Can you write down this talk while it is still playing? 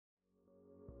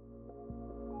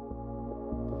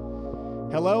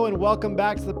Hello and welcome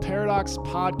back to the Paradox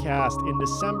Podcast. In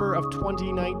December of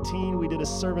 2019, we did a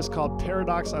service called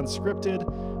Paradox Unscripted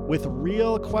with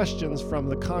real questions from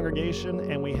the congregation,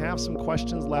 and we have some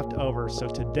questions left over. So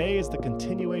today is the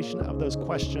continuation of those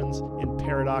questions in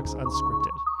Paradox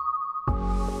Unscripted.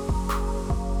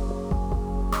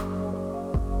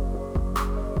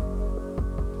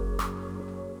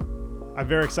 I'm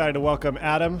very excited to welcome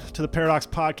Adam to the Paradox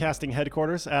Podcasting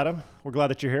headquarters. Adam, we're glad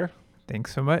that you're here.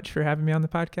 Thanks so much for having me on the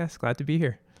podcast. Glad to be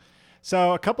here.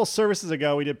 So a couple services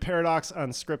ago, we did Paradox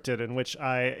Unscripted, in which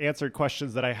I answered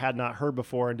questions that I had not heard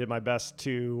before and did my best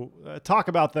to talk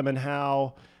about them and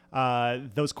how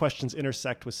those questions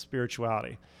intersect with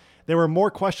spirituality. There were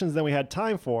more questions than we had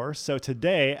time for, so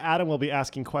today Adam will be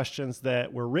asking questions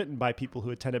that were written by people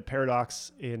who attended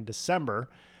Paradox in December,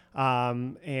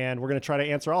 and we're going to try to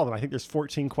answer all of them. I think there's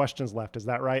 14 questions left. Is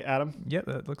that right, Adam? Yep,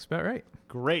 that looks about right.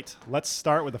 Great. Let's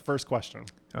start with the first question.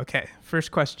 Okay,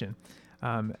 first question.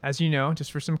 As you know, just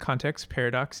for some context,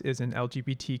 Paradox is an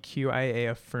LGBTQIA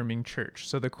affirming church.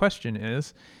 So the question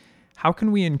is, how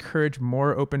can we encourage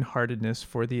more open-heartedness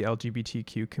for the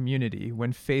LGBTQ community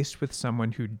when faced with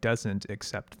someone who doesn't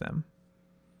accept them?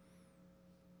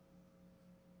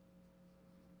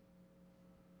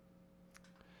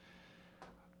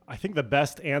 I think the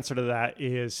best answer to that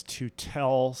is to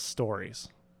tell stories.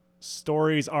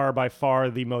 Stories are by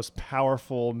far the most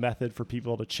powerful method for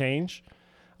people to change.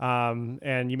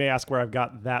 And you may ask where I've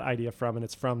got that idea from, and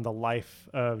it's from the life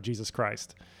of Jesus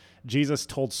Christ. Jesus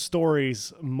told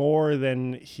stories more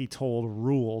than he told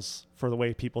rules for the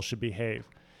way people should behave.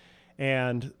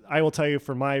 And I will tell you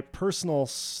from my personal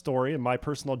story and my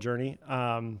personal journey,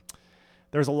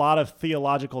 there's a lot of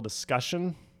theological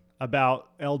discussion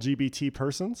about LGBT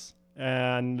persons,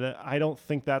 and I don't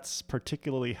think that's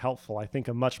particularly helpful. I think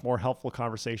a much more helpful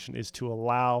conversation is to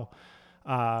allow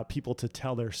people to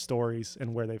tell their stories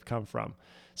and where they've come from.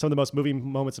 Some of the most moving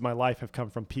moments of my life have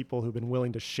come from people who've been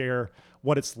willing to share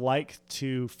what it's like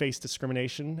to face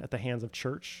discrimination at the hands of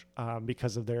church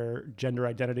because of their gender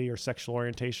identity or sexual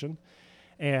orientation.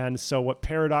 And so what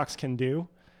Paradox can do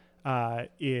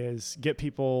is get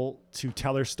people to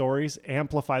tell their stories,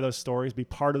 amplify those stories, be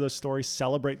part of those stories,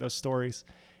 celebrate those stories,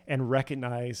 and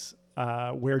recognize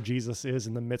where Jesus is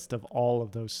in the midst of all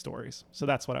of those stories. So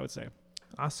that's what I would say.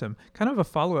 Awesome. Kind of a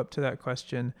follow-up to that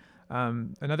question.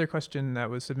 Another question that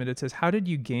was submitted says, how did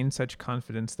you gain such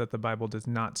confidence that the Bible does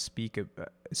not speak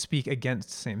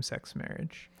against same-sex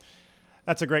marriage?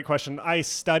 That's a great question. I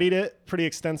studied it pretty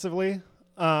extensively.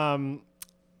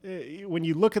 When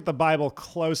you look at the Bible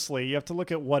closely, you have to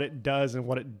look at what it does and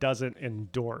what it doesn't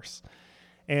endorse.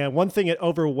 And one thing it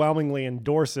overwhelmingly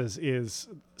endorses is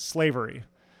slavery.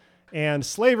 And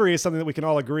slavery is something that we can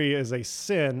all agree is a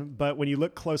sin, but when you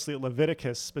look closely at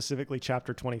Leviticus, specifically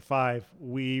chapter 25,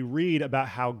 we read about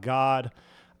how God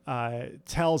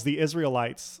tells the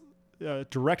Israelites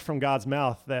direct from God's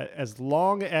mouth that as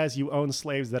long as you own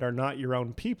slaves that are not your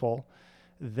own people,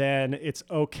 then it's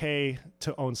okay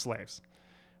to own slaves,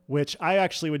 which I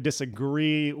actually would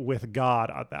disagree with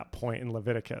God at that point in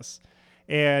Leviticus.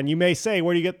 And you may say,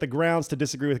 where do you get the grounds to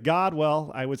disagree with God?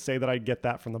 Well, I would say that I'd get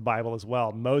that from the Bible as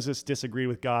well. Moses disagreed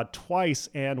with God twice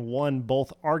and won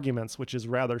both arguments, which is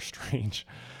rather strange.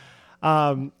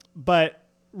 But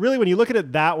really, when you look at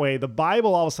it that way, the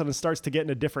Bible all of a sudden starts to get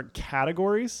into different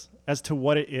categories as to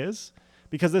what it is,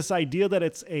 because this idea that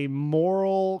it's a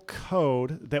moral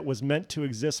code that was meant to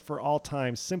exist for all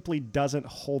time simply doesn't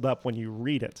hold up when you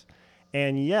read it.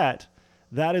 And yet,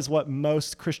 that is what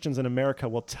most Christians in America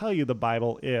will tell you the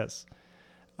Bible is.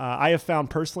 I have found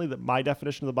personally that my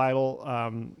definition of the Bible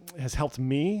has helped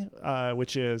me,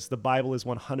 which is the Bible is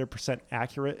 100%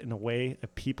 accurate in a way a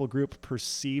people group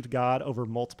perceived God over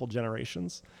multiple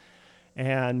generations.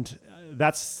 And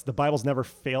the Bible's never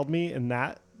failed me in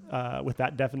that, with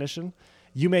that definition.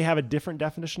 You may have a different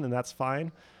definition, and that's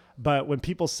fine. But when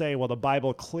people say, well, the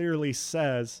Bible clearly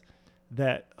says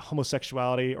that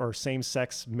homosexuality or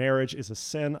same-sex marriage is a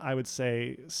sin, I would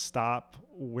say, stop.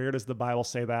 Where does the Bible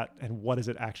say that, and what does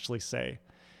it actually say?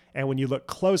 And when you look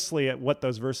closely at what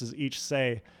those verses each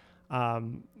say,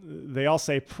 they all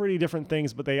say pretty different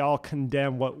things, but they all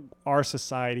condemn what our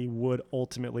society would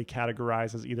ultimately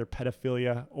categorize as either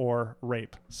pedophilia or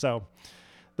rape. So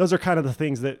those are kind of the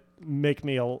things that make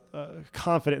me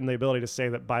confident in the ability to say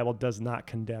that Bible does not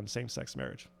condemn same-sex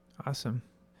marriage. Awesome.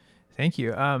 Thank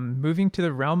you. Moving to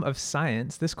the realm of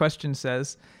science, this question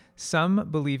says, some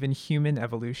believe in human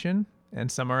evolution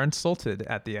and some are insulted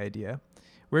at the idea.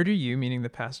 Where do you, meaning the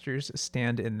pastors,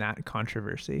 stand in that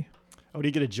controversy? Oh, do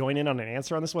you get to join in on an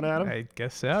answer on this one, Adam? I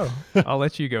guess so. I'll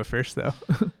let you go first, though.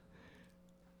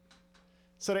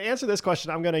 So to answer this question,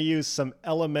 I'm going to use some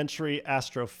elementary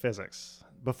astrophysics.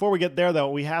 Before we get there, though,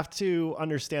 we have to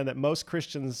understand that most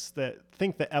Christians that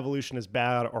think that evolution is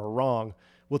bad or wrong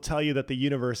will tell you that the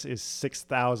universe is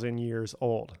 6,000 years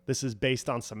old. This is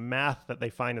based on some math that they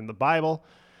find in the Bible,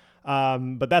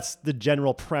 but that's the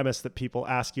general premise that people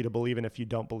ask you to believe in if you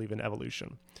don't believe in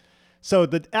evolution. So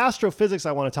the astrophysics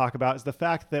I want to talk about is the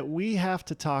fact that we have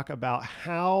to talk about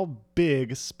how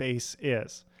big space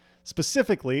is.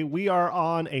 Specifically, we are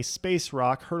on a space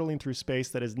rock hurtling through space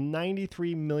that is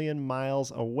 93 million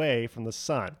miles away from the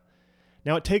sun.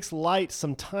 Now, it takes light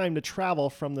some time to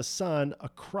travel from the sun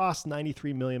across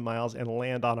 93 million miles and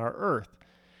land on our Earth.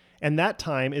 And that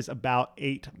time is about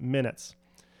 8 minutes.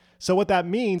 So what that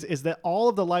means is that all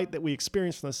of the light that we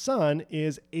experience from the sun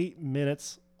is 8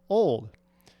 minutes old.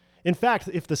 In fact,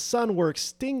 if the sun were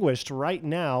extinguished right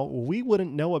now, we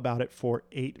wouldn't know about it for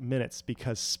 8 minutes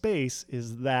because space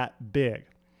is that big.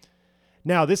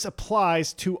 Now, this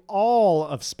applies to all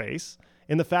of space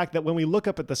in the fact that when we look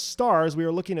up at the stars, we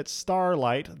are looking at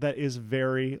starlight that is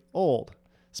very old.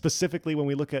 Specifically, when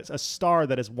we look at a star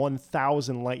that is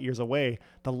 1,000 light years away,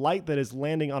 the light that is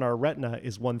landing on our retina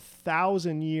is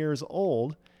 1,000 years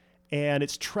old, and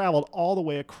it's traveled all the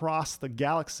way across the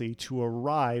galaxy to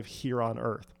arrive here on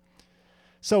Earth.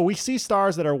 So we see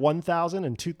stars that are 1,000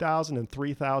 and 2,000 and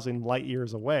 3,000 light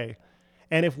years away.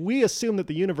 And if we assume that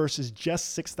the universe is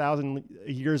just 6,000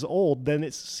 years old, then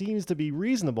it seems to be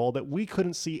reasonable that we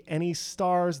couldn't see any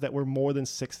stars that were more than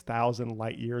 6,000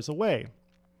 light years away.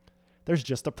 There's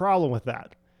just a problem with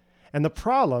that. And the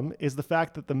problem is the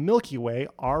fact that the Milky Way,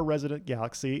 our resident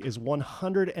galaxy, is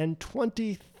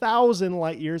 120,000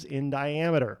 light years in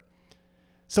diameter.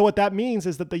 So what that means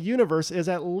is that the universe is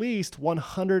at least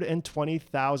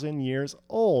 120,000 years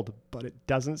old, but it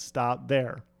doesn't stop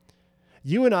there.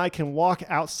 You and I can walk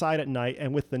outside at night,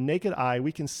 and with the naked eye,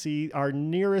 we can see our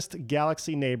nearest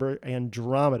galaxy neighbor,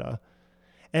 Andromeda.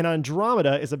 And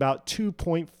Andromeda is about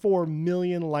 2.4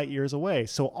 million light years away.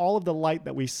 So all of the light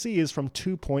that we see is from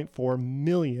 2.4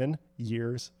 million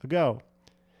years ago.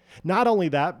 Not only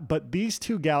that, but these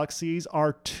two galaxies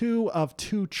are 2 of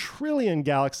 2 trillion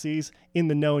galaxies in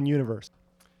the known universe.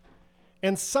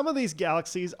 And some of these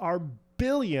galaxies are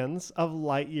billions of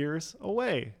light years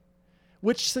away,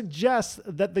 which suggests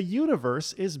that the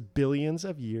universe is billions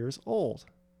of years old.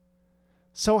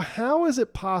 So how is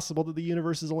it possible that the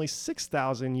universe is only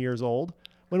 6,000 years old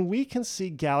when we can see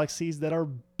galaxies that are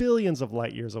billions of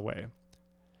light years away?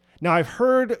 Now, I've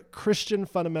heard Christian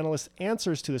fundamentalist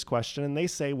answers to this question, and they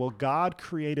say, well, God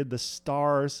created the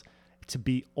stars to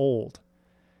be old.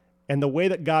 And the way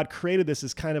that God created this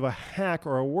is kind of a hack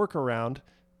or a workaround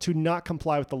to not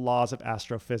comply with the laws of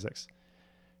astrophysics.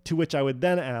 To which I would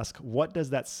then ask, what does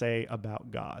that say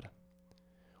about God?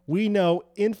 We know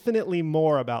infinitely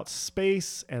more about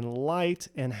space and light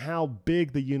and how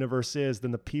big the universe is than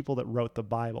the people that wrote the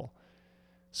Bible.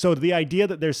 So the idea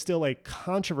that there's still a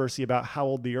controversy about how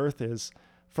old the earth is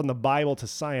from the Bible to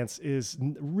science is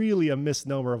really a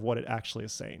misnomer of what it actually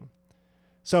is saying.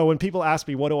 So when people ask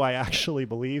me, what do I actually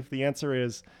believe? The answer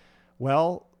is,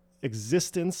 well,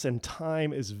 existence and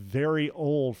time is very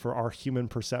old for our human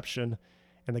perception,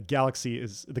 and the galaxy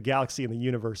and the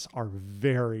universe are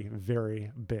very, very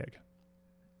big.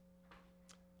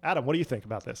 Adam, what do you think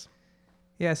about this?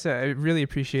 Yeah, so I really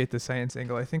appreciate the science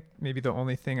angle. I think maybe the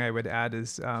only thing I would add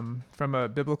is from a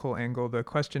biblical angle, the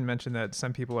question mentioned that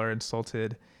some people are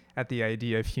insulted at the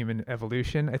idea of human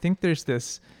evolution. I think there's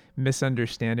this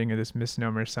misunderstanding or this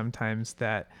misnomer sometimes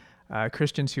that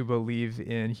Christians who believe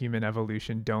in human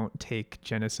evolution don't take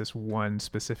Genesis 1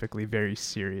 specifically very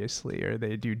seriously, or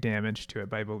they do damage to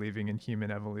it by believing in human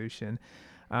evolution.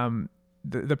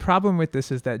 The problem with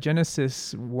this is that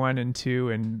Genesis 1 and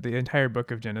 2, and the entire book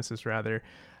of Genesis, rather,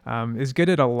 is good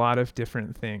at a lot of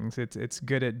different things. It's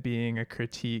good at being a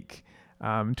critique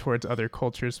towards other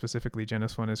cultures. Specifically,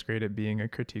 Genesis 1 is great at being a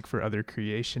critique for other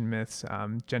creation myths.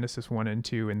 Genesis 1 and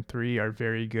 2 and 3 are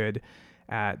very good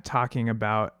at talking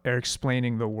about or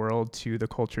explaining the world to the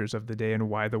cultures of the day and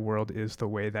why the world is the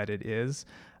way that it is.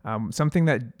 Something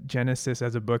that Genesis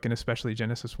as a book, and especially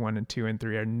Genesis 1 and 2 and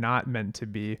 3, are not meant to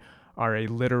be are a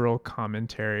literal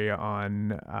commentary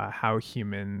on how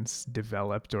humans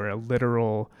developed, or a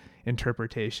literal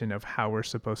interpretation of how we're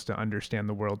supposed to understand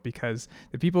the world, because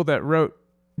the people that wrote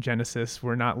Genesis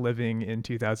were not living in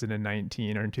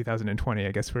 2019 or in 2020,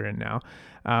 I guess we're in now,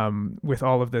 with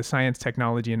all of the science,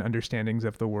 technology, and understandings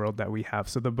of the world that we have.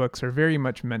 So the books are very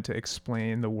much meant to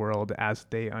explain the world as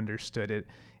they understood it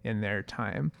in their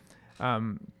time.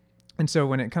 And so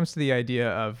when it comes to the idea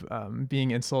of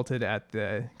being insulted at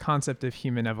the concept of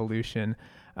human evolution,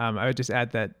 I would just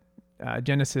add that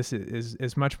Genesis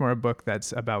is much more a book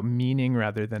that's about meaning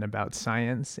rather than about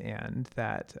science, and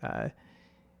that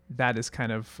is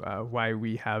kind of why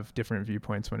we have different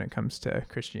viewpoints when it comes to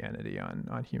Christianity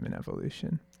on human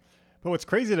evolution. But what's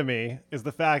crazy to me is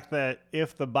the fact that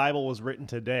if the Bible was written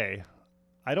today,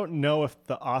 I don't know if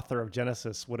the author of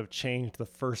Genesis would have changed the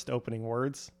first opening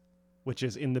words, which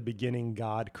is in the beginning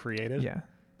God created. Yeah.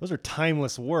 Those are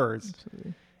timeless words.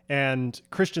 Absolutely. And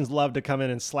Christians love to come in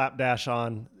and slapdash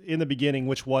on in the beginning,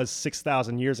 which was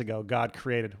 6,000 years ago, God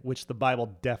created, which the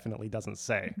Bible definitely doesn't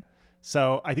say.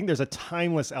 So I think there's a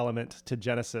timeless element to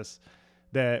Genesis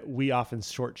that we often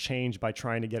shortchange by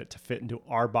trying to get it to fit into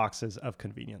our boxes of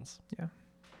convenience. Yeah.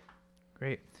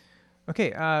 Great.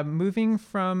 Okay, moving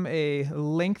from a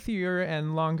lengthier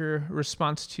and longer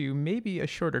response to maybe a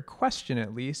shorter question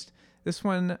at least. This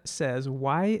one says,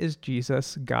 why is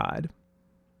Jesus God?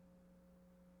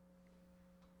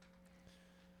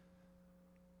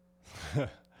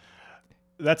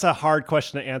 That's a hard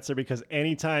question to answer because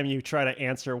anytime you try to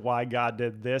answer why God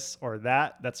did this or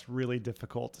that, that's really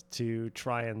difficult to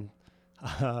try and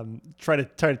try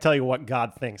to tell you what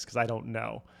God thinks, because I don't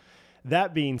know.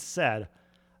 That being said,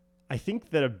 I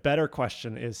think that a better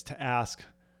question is to ask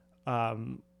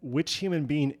which human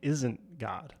being isn't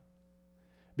God?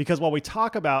 Because while we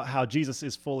talk about how Jesus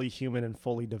is fully human and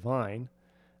fully divine,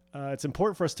 it's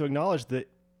important for us to acknowledge that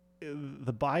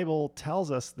the Bible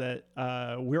tells us that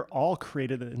we're all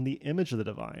created in the image of the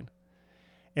divine.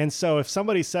 And so if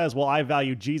somebody says, well, I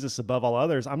value Jesus above all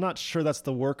others, I'm not sure that's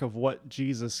the work of what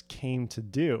Jesus came to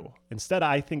do. Instead,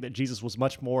 I think that Jesus was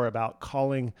much more about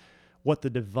calling what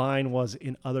the divine was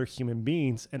in other human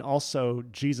beings, and also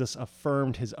Jesus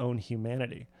affirmed his own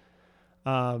humanity.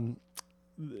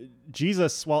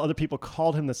 Jesus, while other people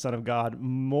called him the Son of God,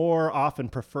 more often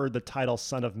preferred the title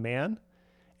Son of Man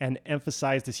and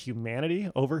emphasized his humanity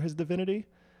over his divinity.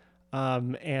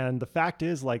 And the fact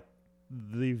is, like,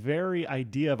 the very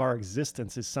idea of our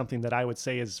existence is something that I would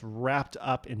say is wrapped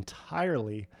up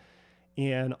entirely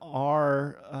in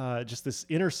our just this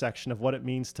intersection of what it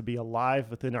means to be alive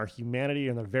within our humanity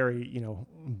in a very,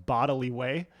 bodily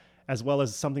way, as well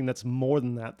as something that's more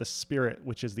than that, the spirit,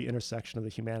 which is the intersection of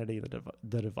the humanity and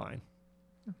the divine.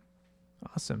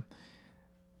 Awesome.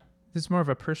 This is more of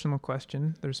a personal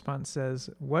question. The response says,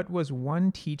 what was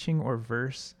one teaching or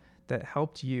verse that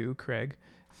helped you, Craig,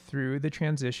 through the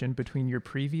transition between your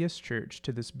previous church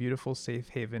to this beautiful safe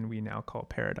haven we now call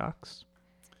Paradox?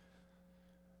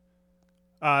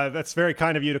 That's very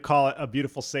kind of you to call it a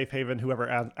beautiful safe haven,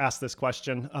 whoever asked this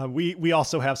question. We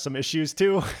also have some issues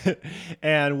too,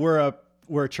 and we're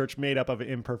a church made up of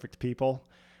imperfect people.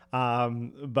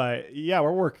 But yeah,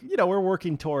 we're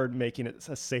working toward making it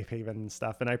a safe haven and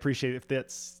stuff. And I appreciate if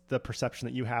that's the perception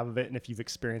that you have of it, and if you've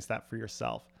experienced that for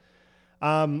yourself.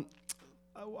 I'm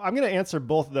going to answer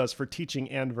both of those for teaching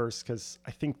and verse, because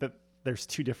I think that there's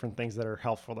two different things that are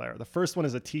helpful there. The first one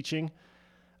is a teaching.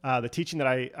 The teaching that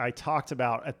I talked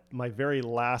about at my very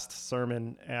last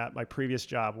sermon at my previous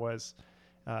job was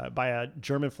by a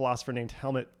German philosopher named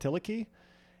Helmut Tillicke.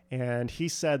 And he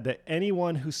said that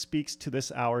anyone who speaks to this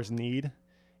hour's need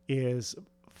is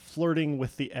flirting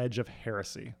with the edge of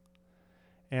heresy.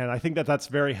 And I think that that's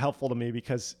very helpful to me,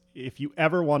 because if you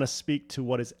ever want to speak to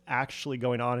what is actually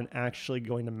going on and actually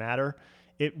going to matter,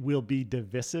 it will be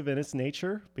divisive in its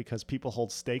nature because people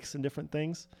hold stakes in different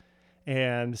things.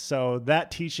 And so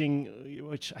that teaching,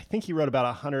 which I think he wrote about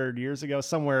 100 years ago,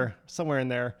 somewhere in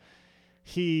there,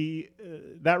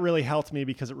 that really helped me,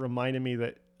 because it reminded me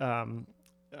that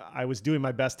I was doing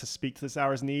my best to speak to this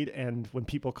hour's need. And when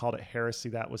people called it heresy,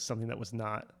 that was something that was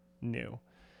not new.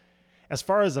 As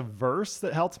far as a verse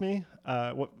that helped me,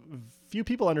 what few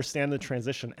people understand the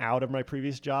transition out of my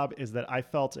previous job is that I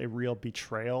felt a real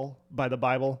betrayal by the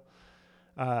Bible.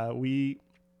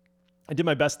 I did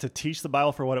my best to teach the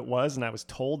Bible for what it was, and I was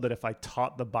told that if I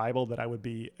taught the Bible that I would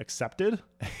be accepted.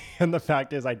 And the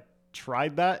fact is I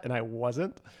tried that and I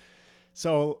wasn't.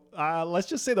 So let's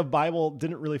just say the Bible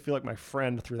didn't really feel like my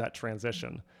friend through that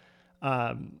transition.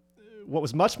 What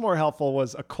was much more helpful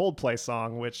was a Coldplay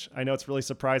song, which I know it's really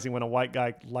surprising when a white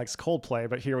guy likes Coldplay,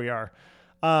 but here we are.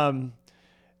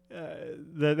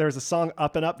 There's a song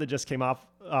Up and Up that just came off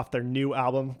their new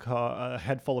album called A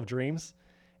Head Full of Dreams.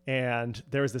 And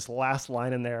there was this last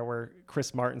line in there where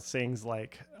Chris Martin sings,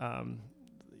 like,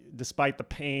 despite the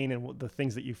pain and the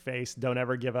things that you face, don't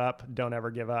ever give up, don't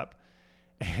ever give up.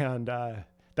 And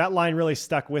that line really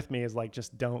stuck with me, is like,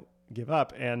 just don't give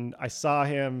up. And I saw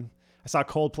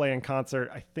Coldplay in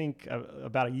concert, I think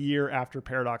about a year after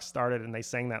Paradox started, and they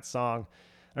sang that song.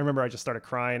 I remember I just started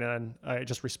crying, and I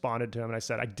just responded to him and I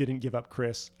said, I didn't give up,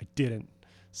 Chris. I didn't.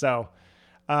 So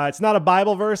It's not a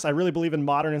Bible verse. I really believe in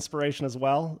modern inspiration as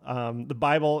well. The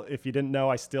Bible, if you didn't know,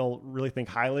 I still really think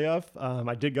highly of.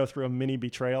 I did go through a mini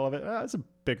betrayal of it. It's a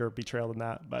bigger betrayal than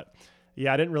that. But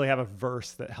yeah, I didn't really have a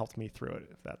verse that helped me through it,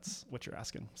 if that's what you're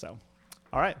asking. So,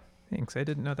 all right. Thanks. I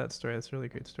didn't know that story. That's a really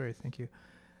great story. Thank you.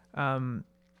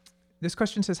 This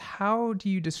question says, how do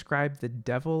you describe the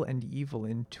devil and evil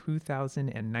in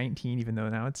 2019, even though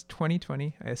now it's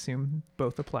 2020? I assume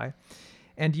both apply.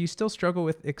 And do you still struggle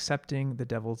with accepting the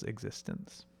devil's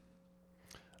existence?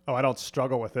 Oh, I don't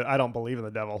struggle with it. I don't believe in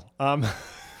the devil.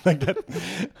 Like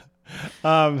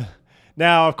that.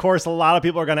 Now, of course, a lot of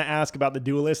people are going to ask about the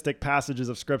dualistic passages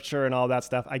of Scripture and all that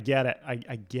stuff. I get it.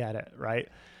 I get it, right?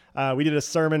 We did a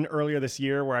sermon earlier this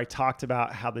year where I talked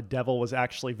about how the devil was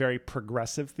actually very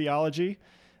progressive theology,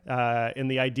 in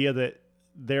the idea that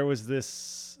there was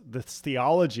this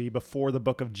theology before the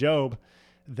book of Job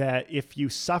that if you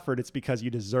suffered, it's because you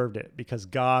deserved it, because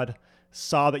God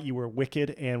saw that you were wicked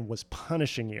and was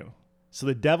punishing you. So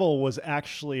the devil was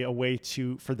actually a way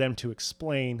for them to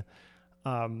explain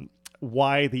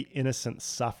why the innocent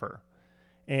suffer.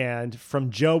 And from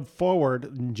Job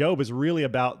forward, Job is really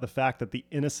about the fact that the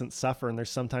innocent suffer, and there's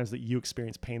sometimes that you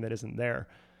experience pain that isn't there.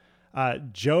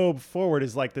 Job forward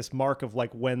is like this mark of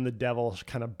like when the devil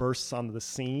kind of bursts onto the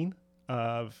scene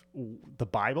of the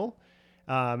Bible.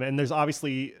 And there's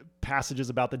obviously passages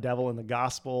about the devil in the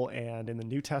gospel and in the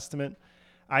New Testament.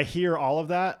 I hear all of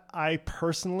that. I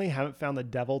personally haven't found the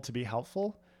devil to be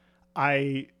helpful.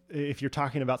 If you're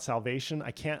talking about salvation,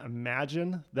 I can't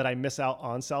imagine that I miss out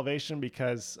on salvation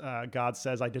because God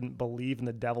says I didn't believe in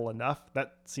the devil enough.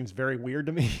 That seems very weird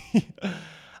to me.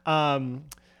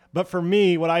 But for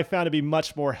me, what I found to be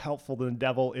much more helpful than the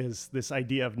devil is this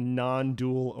idea of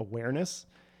non-dual awareness.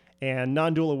 And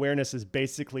non-dual awareness is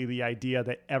basically the idea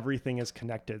that everything is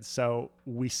connected. So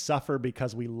we suffer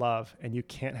because we love, and you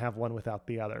can't have one without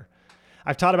the other.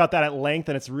 I've taught about that at length,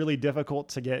 and it's really difficult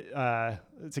to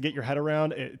get your head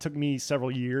around. It took me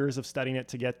several years of studying it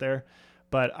to get there,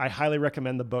 but I highly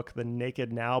recommend the book The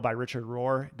Naked Now by Richard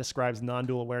Rohr. It describes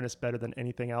non-dual awareness better than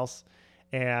anything else,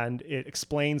 and it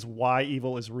explains why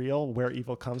evil is real, where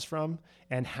evil comes from,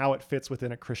 and how it fits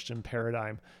within a Christian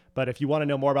paradigm. But if you want to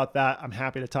know more about that, I'm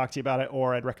happy to talk to you about it,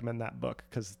 or I'd recommend that book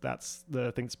because that's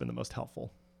the thing that's been the most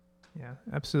helpful. Yeah,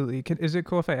 absolutely. Is it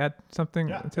cool if I add something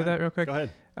to that real quick? Go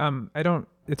ahead.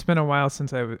 It's been a while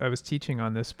since I was teaching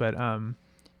on this, but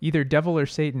either devil or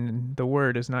Satan, the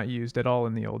word is not used at all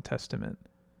in the Old Testament.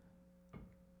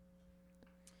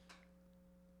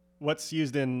 What's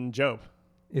used in Job?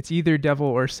 It's either devil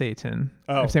or Satan.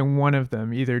 Oh. I'm saying one of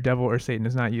them, either devil or Satan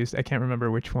is not used. I can't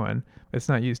remember which one, but it's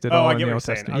not used at all in the Old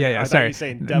Testament. Okay. Yeah, I sorry. You're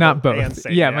saying devil not both. And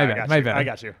Satan. Yeah, my bad. I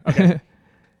got you. Okay.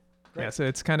 Yeah, so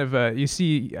it's kind of you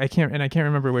see, I can't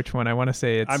remember which one. I want to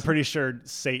say it's. I'm pretty sure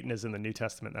Satan is in the New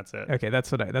Testament. That's it. Okay,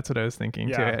 that's what I was thinking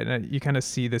too. And you kind of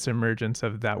see this emergence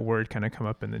of that word kind of come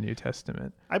up in the New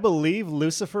Testament. I believe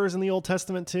Lucifer is in the Old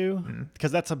Testament too,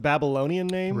 because that's a Babylonian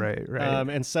name. Right.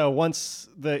 And so once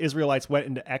the Israelites went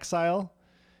into exile,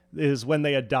 is when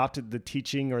they adopted the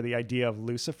teaching or the idea of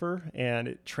Lucifer, and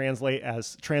it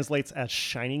translates as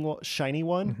shiny one.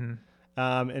 Mm-hmm.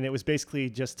 And it was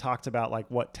basically just talked about like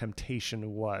what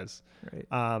temptation was.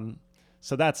 Right.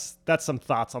 So that's some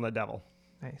thoughts on the devil.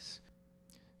 Nice.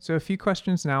 So a few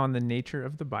questions now on the nature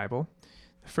of the Bible.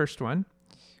 The first one,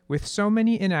 with so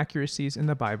many inaccuracies in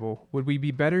the Bible, would we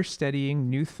be better studying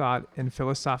New Thought and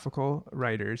philosophical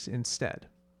writers instead?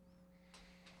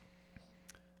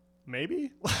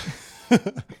 Maybe.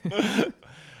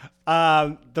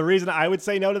 The reason I would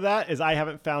say no to that is I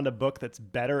haven't found a book that's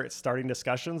better at starting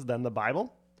discussions than the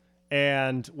Bible.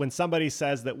 And when somebody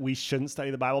says that we shouldn't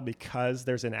study the Bible because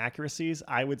there's inaccuracies,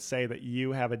 I would say that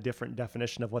you have a different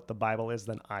definition of what the Bible is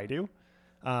than I do.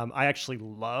 I actually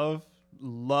love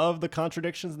the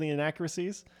contradictions and the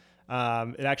inaccuracies.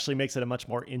 It actually makes it a much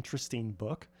more interesting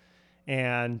book.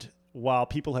 And while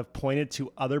people have pointed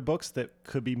to other books that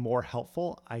could be more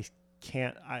helpful,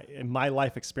 in my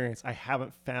life experience, I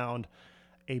haven't found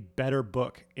a better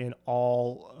book in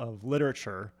all of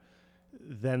literature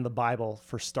than the Bible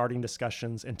for starting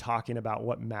discussions and talking about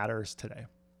what matters today.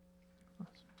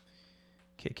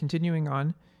 Okay, continuing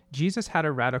on. Jesus had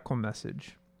a radical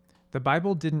message. The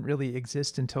Bible didn't really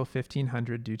exist until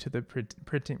 1500 due to the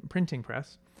printing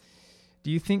press.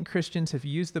 Do you think Christians have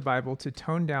used the Bible to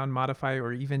tone down, modify,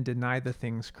 or even deny the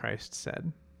things Christ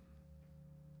said?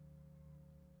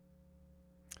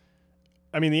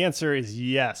 I mean, the answer is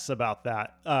yes about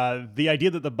that. The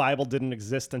idea that the Bible didn't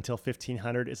exist until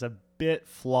 1500 is a bit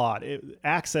flawed.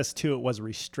 Access to it was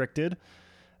restricted,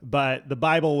 but the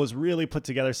Bible was really put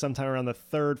together sometime around the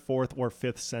 3rd, 4th, or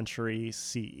 5th century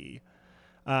CE.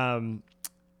 Um,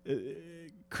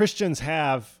 Christians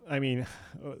have,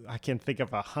 I can think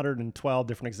of 112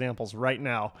 different examples right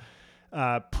now,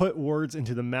 put words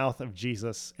into the mouth of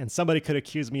Jesus, and somebody could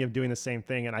accuse me of doing the same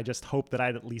thing, and I just hope that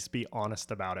I'd at least be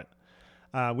honest about it.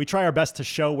 We try our best to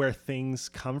show where things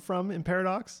come from in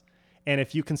Paradox, and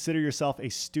if you consider yourself a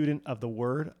student of the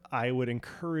Word, I would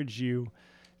encourage you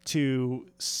to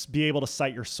be able to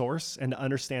cite your source and to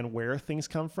understand where things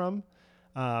come from.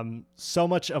 So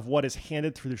much of what is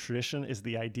handed through the tradition is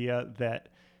the idea that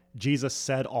Jesus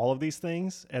said all of these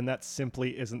things, and that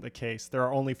simply isn't the case. There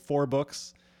are only 4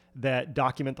 books that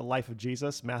document the life of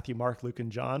Jesus: Matthew, Mark, Luke,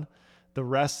 and John. The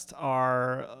rest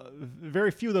are,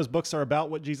 very few of those books are about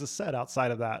what Jesus said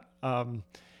outside of that.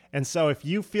 And so if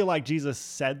you feel like Jesus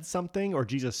said something or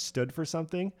Jesus stood for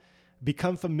something,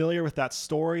 become familiar with that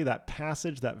story, that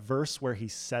passage, that verse where he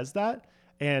says that,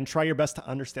 and try your best to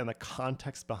understand the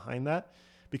context behind that.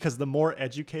 Because the more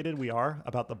educated we are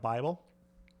about the Bible,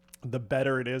 the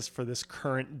better it is for this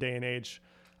current day and age,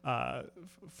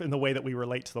 in the way that we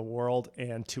relate to the world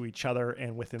and to each other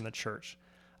and within the church.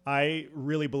 I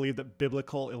really believe that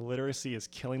biblical illiteracy is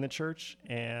killing the church,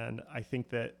 and I think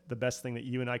that the best thing that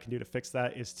you and I can do to fix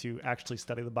that is to actually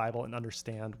study the Bible and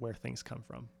understand where things come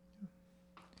from.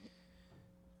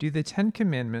 Do the 10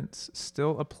 Commandments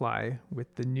still apply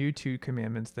with the new 2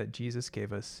 commandments that Jesus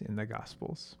gave us in the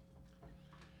Gospels?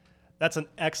 That's an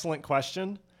excellent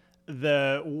question.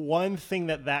 The one thing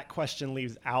that question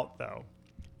leaves out, though,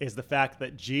 is the fact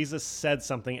that Jesus said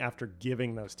something after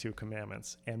giving those 2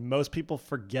 commandments. And most people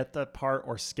forget that part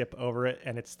or skip over it,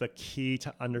 and it's the key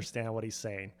to understand what he's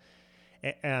saying.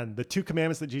 And the 2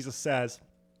 commandments that Jesus says,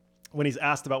 when he's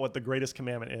asked about what the greatest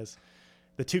commandment is,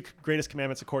 the 2 greatest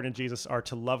commandments, according to Jesus, are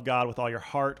to love God with all your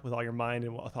heart, with all your mind,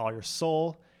 and with all your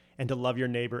soul, and to love your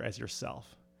neighbor as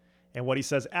yourself. And what he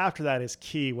says after that is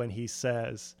key when he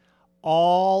says,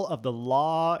 all of the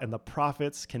law and the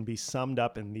prophets can be summed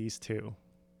up in these 2.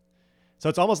 So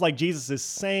it's almost like Jesus is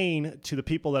saying to the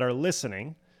people that are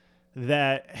listening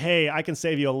that, hey, I can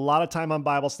save you a lot of time on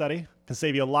Bible study, I can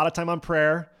save you a lot of time on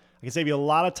prayer, I can save you a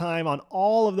lot of time on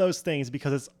all of those things,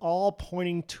 because it's all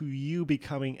pointing to you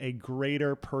becoming a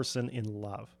greater person in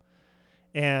love.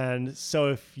 And so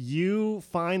if you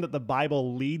find that the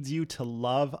Bible leads you to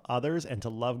love others and to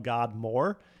love God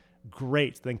more,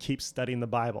 great, then keep studying the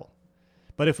Bible.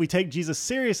 But if we take Jesus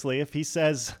seriously, if he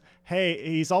says, hey,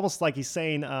 he's almost like he's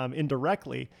saying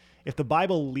indirectly, if the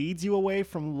Bible leads you away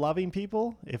from loving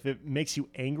people, if it makes you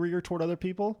angrier toward other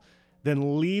people,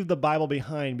 then leave the Bible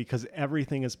behind, because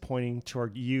everything is pointing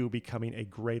toward you becoming a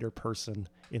greater person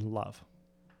in love.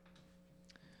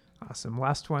 Awesome.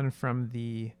 Last one from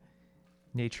the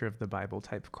nature of the Bible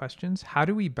type questions. How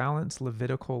do we balance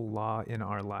Levitical law in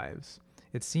our lives?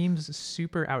 It seems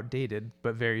super outdated,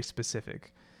 but very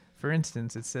specific. For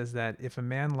instance, it says that if a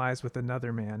man lies with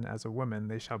another man as a woman,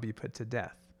 they shall be put to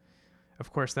death.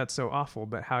 Of course, that's so awful,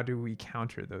 but how do we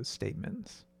counter those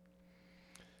statements?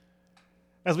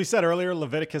 As we said earlier,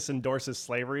 Leviticus endorses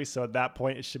slavery, so at that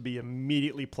point, it should be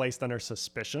immediately placed under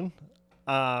suspicion.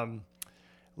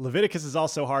 Leviticus is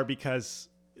also hard because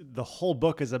the whole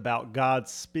book is about God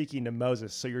speaking to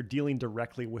Moses, so you're dealing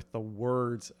directly with the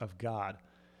words of God.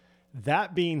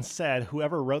 That being said,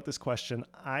 whoever wrote this question,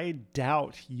 I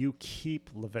doubt you keep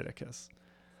Leviticus.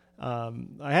 I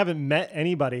haven't met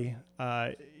anybody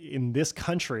in this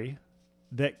country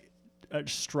that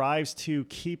strives to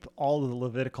keep all of the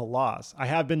Levitical laws. I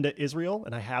have been to Israel,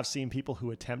 and I have seen people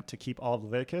who attempt to keep all of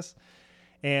Leviticus.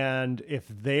 And if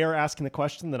they are asking the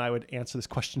question, then I would answer this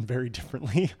question very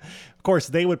differently. Of course,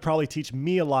 they would probably teach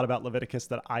me a lot about Leviticus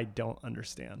that I don't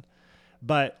understand.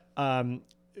 But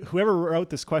whoever wrote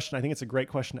this question, I think it's a great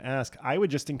question to ask. I would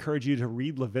just encourage you to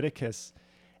read Leviticus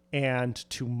and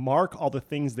to mark all the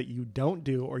things that you don't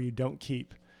do or you don't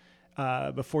keep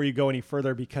before you go any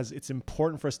further, because it's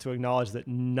important for us to acknowledge that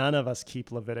none of us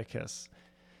keep Leviticus.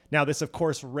 Now, this, of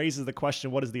course, raises the question,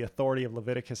 what is the authority of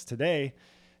Leviticus today?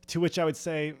 To which I would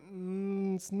say,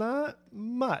 it's not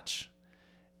much.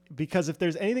 Because if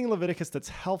there's anything in Leviticus that's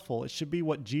helpful, it should be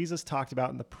what Jesus talked about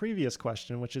in the previous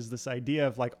question, which is this idea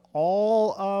of like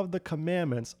all of the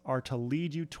commandments are to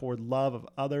lead you toward love of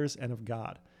others and of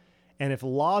God. And if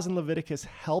laws in Leviticus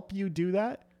help you do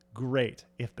that, great.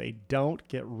 If they don't,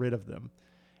 get rid of them.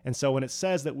 And so when it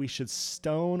says that we should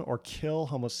stone or kill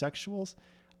homosexuals,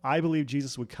 I believe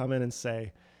Jesus would come in and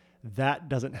say, that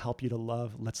doesn't help you to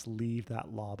love. Let's leave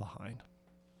that law behind.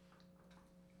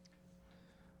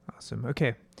 Awesome.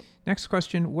 Okay. Next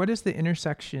question. What is the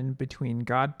intersection between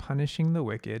God punishing the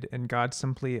wicked and God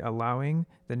simply allowing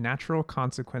the natural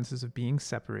consequences of being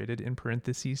separated, in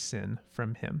parentheses, sin,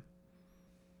 from him?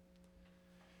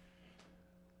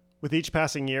 With each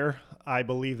passing year, I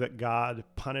believe that God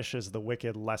punishes the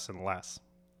wicked less and less.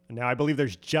 Now, I believe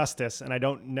there's justice, and I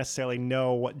don't necessarily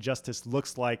know what justice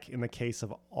looks like in the case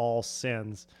of all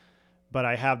sins, but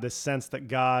I have this sense that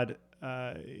God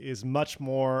is much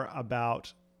more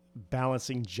about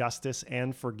balancing justice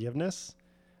and forgiveness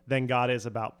than God is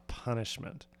about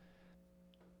punishment.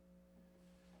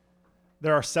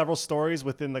 There are several stories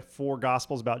within the 4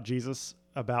 Gospels about Jesus,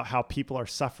 about how people are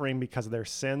suffering because of their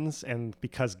sins and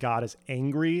because God is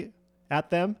angry at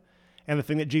them. And the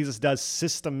thing that Jesus does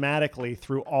systematically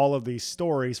through all of these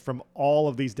stories from all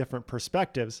of these different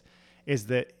perspectives is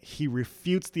that he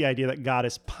refutes the idea that God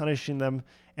is punishing them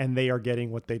and they are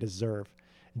getting what they deserve.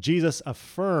 Jesus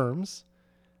affirms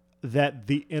that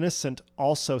the innocent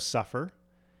also suffer.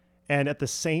 And at the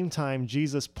same time,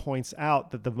 Jesus points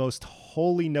out that the most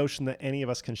holy notion that any of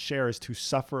us can share is to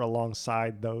suffer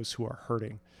alongside those who are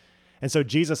hurting. And so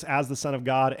Jesus, as the Son of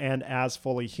God and as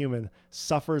fully human,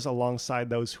 suffers alongside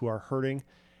those who are hurting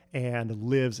and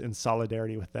lives in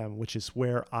solidarity with them, which is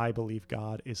where I believe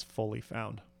God is fully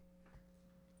found.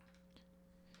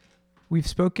 We've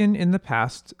spoken in the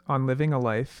past on living a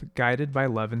life guided by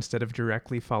love instead of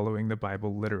directly following the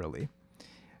Bible literally.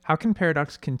 How can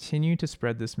Paradox continue to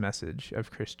spread this message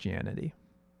of Christianity?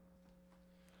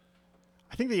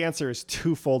 I think the answer is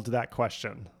twofold to that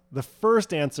question. The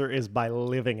first answer is by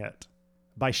living it,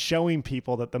 by showing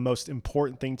people that the most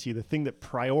important thing to you, the thing that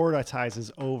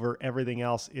prioritizes over everything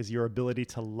else, is your ability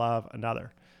to love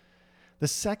another. The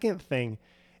second thing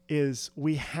is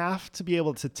we have to be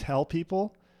able to tell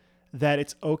people that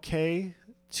it's okay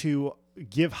to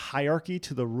give hierarchy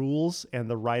to the rules and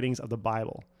the writings of the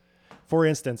Bible. For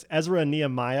instance, Ezra and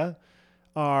Nehemiah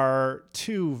are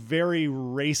 2 very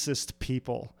racist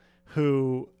people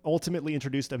who ultimately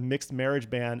introduced a mixed marriage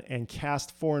ban and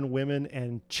cast foreign women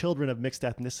and children of mixed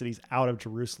ethnicities out of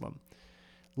Jerusalem.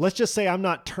 Let's just say I'm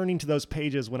not turning to those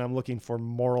pages when I'm looking for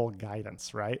moral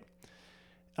guidance, right?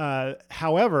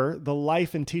 However, the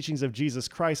life and teachings of Jesus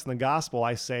Christ in the gospel,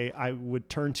 I say I would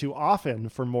turn to often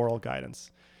for moral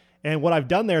guidance. And what I've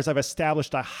done there is I've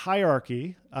established a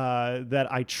hierarchy that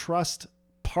I trust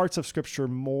parts of Scripture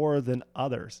more than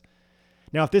others.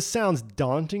 Now, if this sounds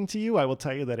daunting to you, I will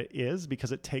tell you that it is,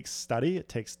 because it takes study, it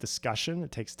takes discussion,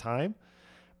 it takes time.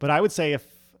 But I would say if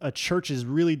a church is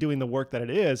really doing the work that it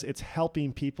is, it's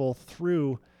helping people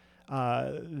through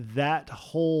that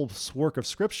whole work of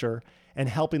Scripture and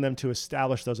helping them to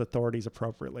establish those authorities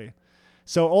appropriately.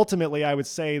 So ultimately, I would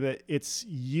say that it's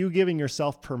you giving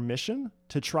yourself permission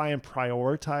to try and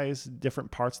prioritize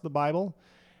different parts of the Bible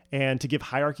and to give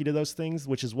hierarchy to those things,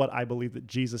 which is what I believe that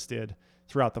Jesus did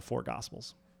throughout the 4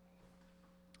 Gospels.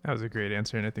 That was a great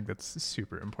answer, and I think that's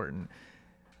super important.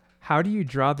 How do you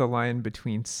draw the line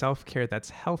between self-care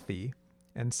that's healthy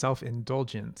and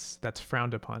self-indulgence that's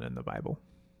frowned upon in the Bible?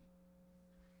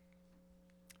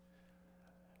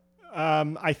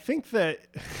 I think that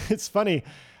it's funny.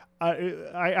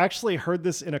 I actually heard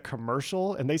this in a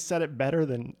commercial, and they said it better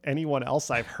than anyone else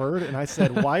I've heard. And I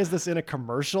said, why is this in a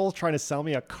commercial trying to sell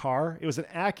me a car? It was an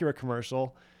Acura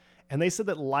commercial. And they said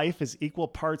that life is equal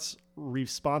parts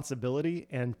responsibility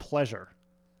and pleasure.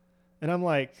 And I'm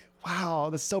like, wow,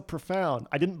 that's so profound.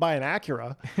 I didn't buy an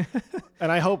Acura.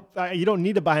 And I hope you don't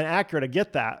need to buy an Acura to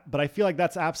get that. But I feel like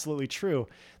that's absolutely true.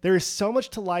 There is so much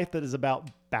to life that is about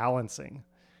balancing.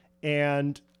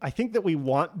 And I think that we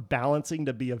want balancing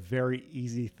to be a very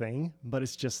easy thing, but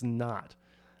it's just not.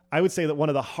 I would say that one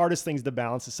of the hardest things to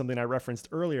balance is something I referenced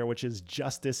earlier, which is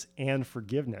justice and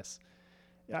forgiveness.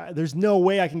 There's no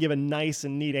way I can give a nice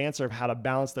and neat answer of how to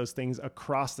balance those things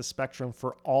across the spectrum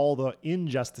for all the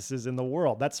injustices in the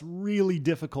world. That's really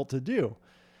difficult to do.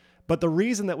 But the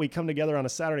reason that we come together on a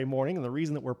Saturday morning and the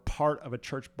reason that we're part of a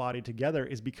church body together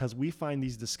is because we find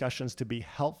these discussions to be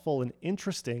helpful and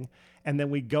interesting, and then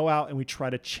we go out and we try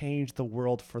to change the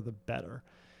world for the better.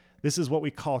 This is what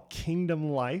we call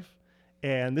kingdom life,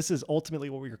 and this is ultimately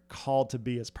what we're called to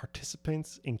be as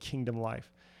participants in kingdom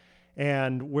life.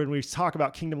 And when we talk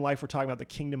about kingdom life, we're talking about the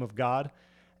kingdom of God.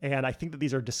 And I think that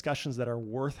these are discussions that are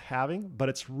worth having, but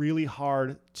it's really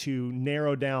hard to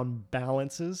narrow down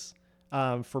balances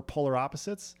for polar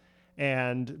opposites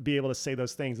and be able to say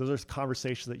those things. Those are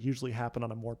conversations that usually happen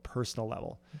on a more personal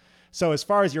level. So as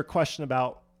far as your question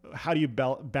about how do you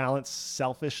balance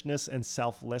selfishness and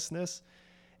selflessness,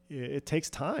 it takes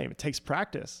time. It takes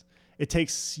practice. It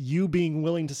takes you being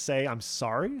willing to say, I'm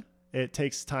sorry. It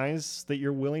takes times that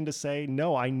you're willing to say,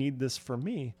 no, I need this for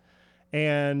me.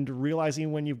 And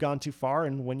realizing when you've gone too far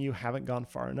and when you haven't gone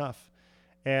far enough.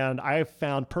 And I have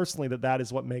found personally that that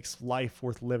is what makes life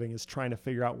worth living, is trying to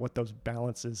figure out what those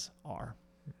balances are.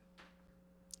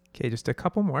 Okay, just a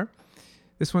couple more.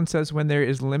 This one says, when there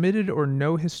is limited or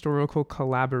no historical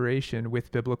collaboration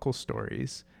with biblical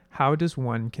stories, how does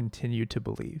one continue to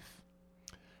believe?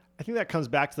 I think that comes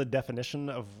back to the definition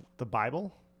of the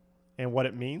Bible and what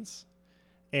it means.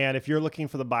 And if you're looking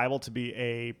for the Bible to be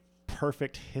a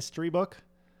perfect history book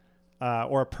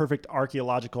or a perfect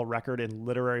archaeological record in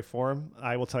literary form,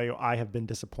 I will tell you I have been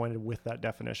disappointed with that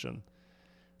definition.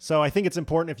 So I think it's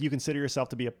important, if you consider yourself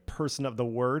to be a person of the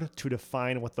Word, to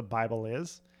define what the Bible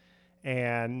is.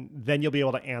 And then you'll be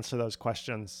able to answer those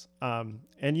questions. And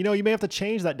you may have to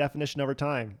change that definition over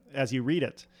time as you read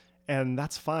it. And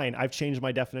that's fine. I've changed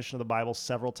my definition of the Bible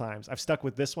several times. I've stuck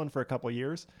with this one for a couple of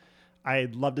years.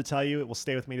 I'd love to tell you it will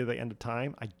stay with me to the end of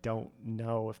time. I don't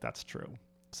know if that's true.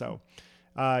 So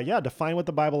define what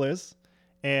the Bible is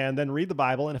and then read the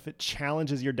Bible. And if it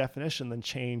challenges your definition, then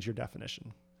change your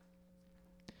definition.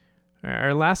 All right,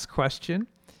 our last question.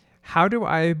 How do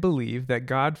I believe that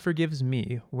God forgives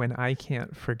me when I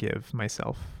can't forgive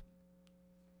myself?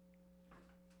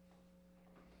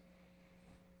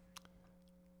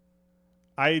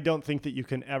 I don't think that you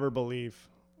can ever believe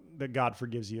that God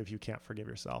forgives you if you can't forgive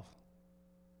yourself.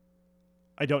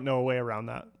 I don't know a way around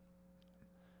that.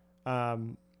 I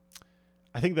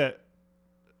think that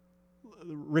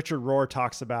Richard Rohr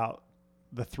talks about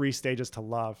the 3 stages to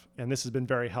love, and this has been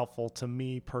very helpful to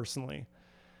me personally.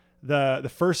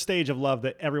 The first stage of love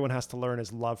that everyone has to learn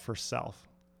is love for self.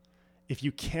 If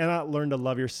you cannot learn to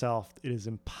love yourself, it is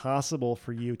impossible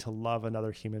for you to love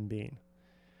another human being.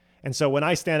 And so when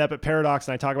I stand up at Paradox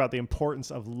and I talk about the importance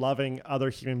of loving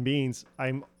other human beings,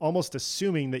 I'm almost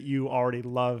assuming that you already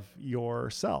love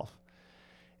yourself.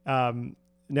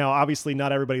 Now, obviously,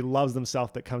 not everybody loves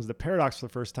themselves that comes to Paradox for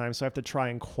the first time, so I have to try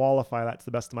and qualify that to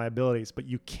the best of my abilities. But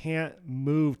you can't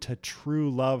move to true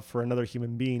love for another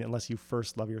human being unless you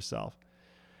first love yourself.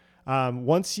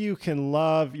 Once you can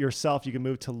love yourself, you can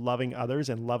move to loving others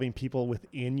and loving people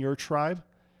within your tribe.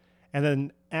 And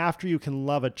then after you can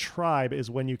love a tribe is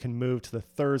when you can move to the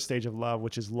 3rd stage of love,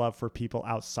 which is love for people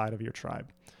outside of your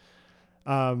tribe.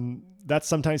 That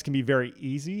sometimes can be very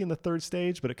easy in the 3rd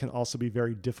stage, but it can also be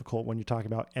very difficult when you're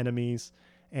talking about enemies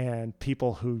and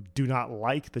people who do not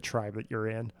like the tribe that you're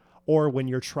in, or when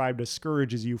your tribe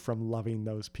discourages you from loving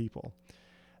those people.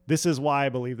 This is why I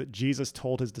believe that Jesus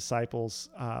told his disciples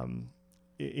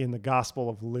in the Gospel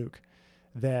of Luke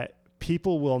that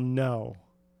people will know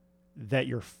that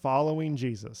you're following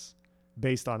Jesus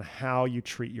based on how you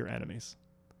treat your enemies.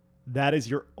 That is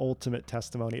your ultimate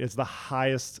testimony. It's the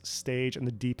highest stage and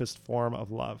the deepest form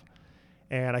of love.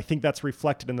 And I think that's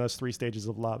reflected in those 3 stages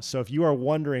of love. So if you are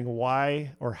wondering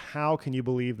why or how can you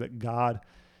believe that God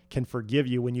can forgive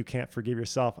you when you can't forgive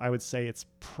yourself, I would say it's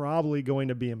probably going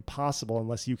to be impossible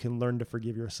unless you can learn to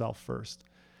forgive yourself first,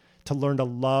 to learn to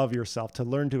love yourself, to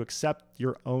learn to accept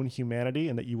your own humanity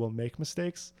and that you will make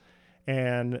mistakes,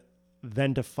 and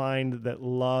then to find that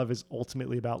love is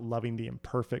ultimately about loving the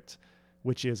imperfect,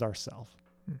 which is ourself.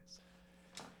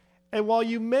 And while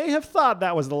you may have thought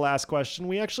that was the last question,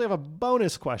 we actually have a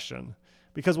bonus question.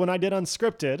 Because when I did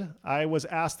Unscripted, I was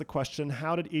asked the question,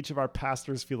 how did each of our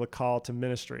pastors feel a call to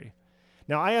ministry?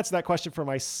 Now, I answered that question for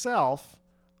myself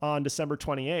on December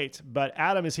 28th, but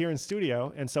Adam is here in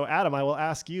studio. And so, Adam, I will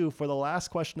ask you for the last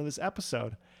question of this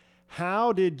episode.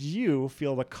 How did you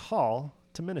feel the call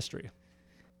to ministry?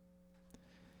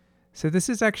 So this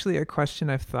is actually a question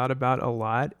I've thought about a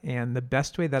lot, and the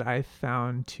best way that I've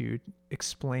found to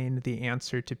explain the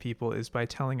answer to people is by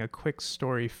telling a quick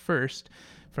story first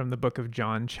from the book of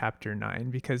John chapter 9,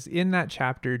 because in that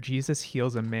chapter, Jesus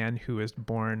heals a man who is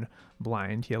born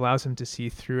blind. He allows him to see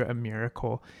through a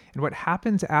miracle. And what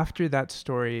happens after that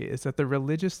story is that the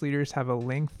religious leaders have a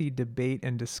lengthy debate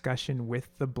and discussion with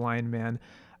the blind man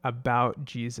about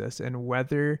Jesus and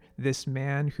whether this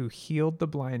man who healed the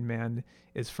blind man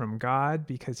is from God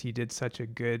because he did such a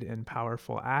good and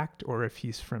powerful act, or if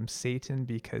he's from Satan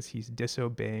because he's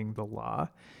disobeying the law.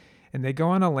 And they go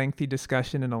on a lengthy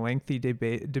discussion and a lengthy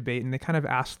debate, and they kind of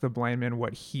ask the blind man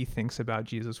what he thinks about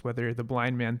Jesus, whether the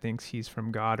blind man thinks he's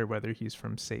from God or whether he's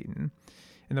from Satan.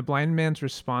 And the blind man's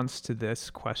response to this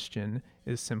question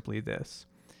is simply this: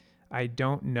 I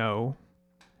don't know,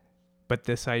 but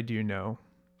this I do know.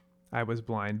 I was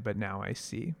blind, but now I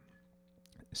see.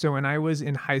 So when I was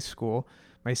in high school,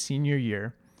 my senior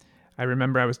year, I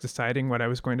remember I was deciding what I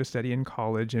was going to study in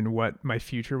college and what my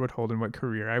future would hold and what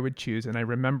career I would choose. And I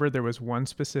remember there was one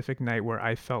specific night where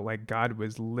I felt like God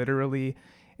was literally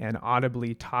and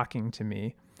audibly talking to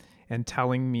me and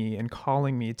telling me and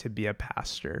calling me to be a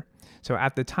pastor. So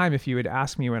at the time, if you would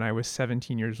ask me when I was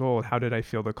 17 years old, how did I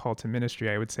feel the call to ministry?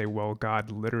 I would say, well,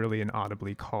 God literally and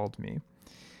audibly called me.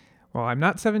 Well, I'm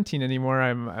not 17 anymore.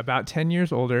 I'm about 10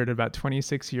 years older, at about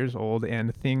 26 years old,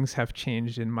 and things have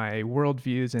changed in my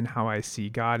worldviews and how I see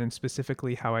God, and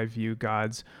specifically how I view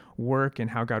God's work and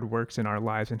how God works in our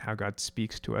lives and how God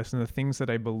speaks to us. And the things that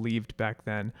I believed back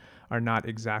then are not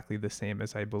exactly the same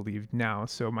as I believe now.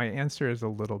 So my answer is a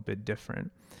little bit different.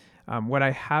 What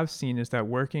I have seen is that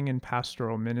working in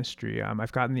pastoral ministry,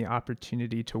 I've gotten the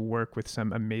opportunity to work with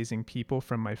some amazing people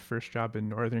from my first job in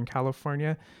Northern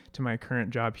California to my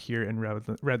current job here in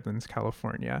Redlands,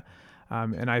 California.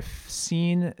 And I've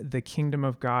seen the kingdom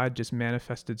of God just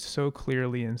manifested so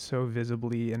clearly and so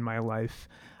visibly in my life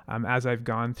as I've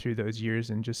gone through those years,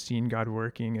 and just seen God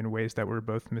working in ways that were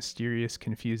both mysterious,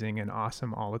 confusing, and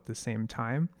awesome all at the same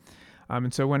time.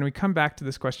 And so when we come back to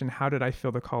this question, how did I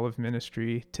feel the call of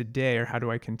ministry today, or how do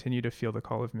I continue to feel the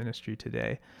call of ministry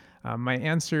today? My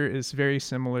answer is very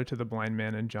similar to the blind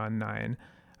man in John 9,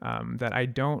 that I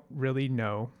don't really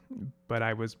know, but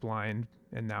I was blind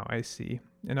and now I see.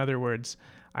 In other words,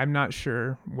 I'm not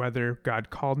sure whether God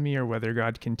called me or whether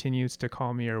God continues to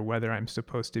call me, or whether I'm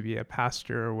supposed to be a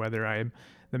pastor, or whether I'm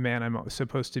the man I'm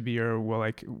supposed to be, or will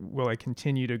I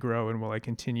continue to grow, and will I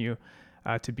continue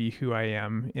to be who I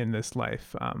am in this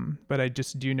life. But I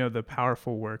just do know the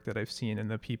powerful work that I've seen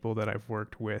and the people that I've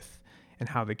worked with and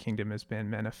how the kingdom has been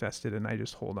manifested. And I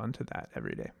just hold on to that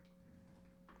every day.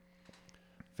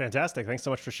 Fantastic. Thanks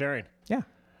so much for sharing. Yeah.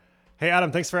 Hey,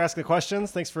 Adam, thanks for asking the questions.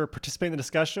 Thanks for participating in the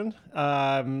discussion.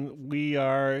 We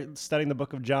are studying the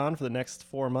book of John for the next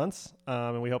 4 months,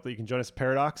 and we hope that you can join us at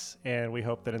Paradox, and we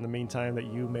hope that in the meantime that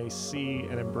you may see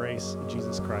and embrace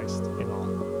Jesus Christ in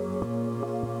all.